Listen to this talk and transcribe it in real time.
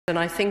And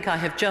I think I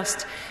have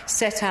just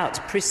set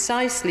out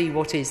precisely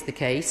what is the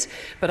case,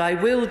 but I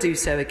will do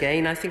so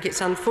again. I think it's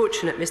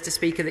unfortunate, Mr.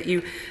 Speaker, that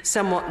you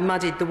somewhat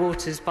muddied the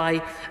waters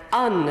by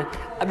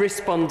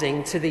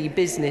responding to the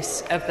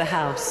business of the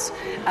House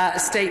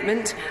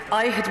statement.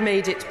 I had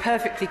made it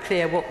perfectly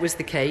clear what was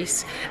the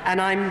case, and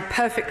I'm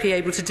perfectly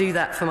able to do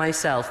that for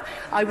myself.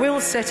 I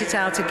will set it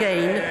out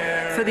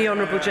again for the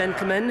honourable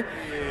gentleman.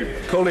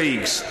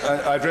 Colleagues,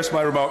 I address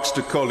my remarks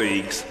to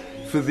colleagues.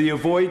 For the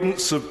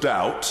avoidance of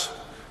doubt,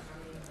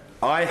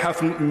 I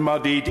haven't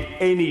muddied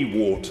any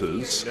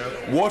waters.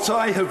 What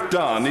I have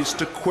done is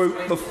to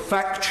quote the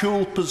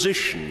factual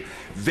position.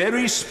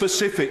 Very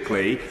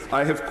specifically,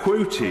 I have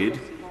quoted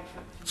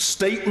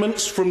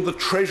statements from the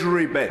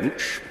Treasury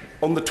bench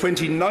on the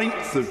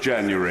 29th of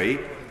January,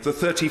 the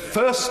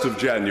 31st of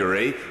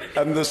January,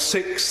 and the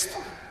 6th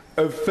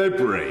of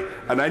February.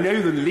 And I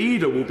know the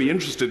leader will be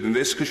interested in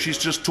this because she's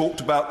just talked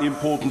about the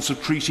importance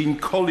of treating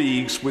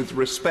colleagues with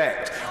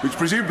respect, which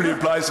presumably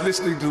implies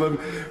listening to them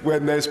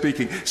when they're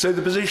speaking. So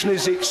the position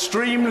is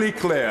extremely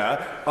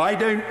clear. I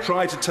don't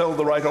try to tell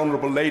the Right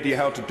Honourable Lady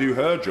how to do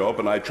her job,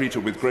 and I treat her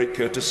with great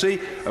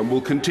courtesy and will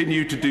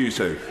continue to do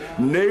so.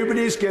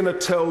 Nobody's going to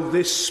tell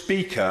this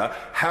Speaker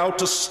how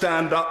to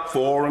stand up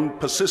for and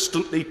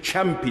persistently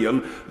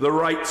champion the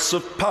rights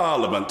of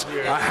Parliament.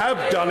 I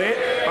have done it,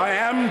 I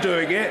am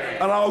doing it,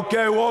 and I'll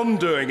go on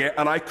doing it,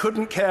 and I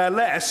couldn't care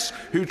less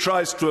who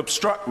tries to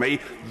obstruct me.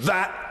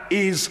 That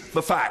is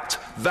the fact.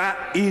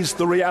 That is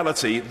the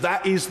reality.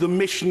 That is the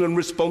mission and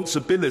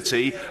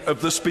responsibility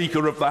of the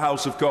Speaker of the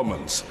House of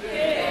Commons.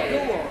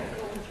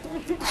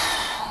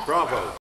 Bravo.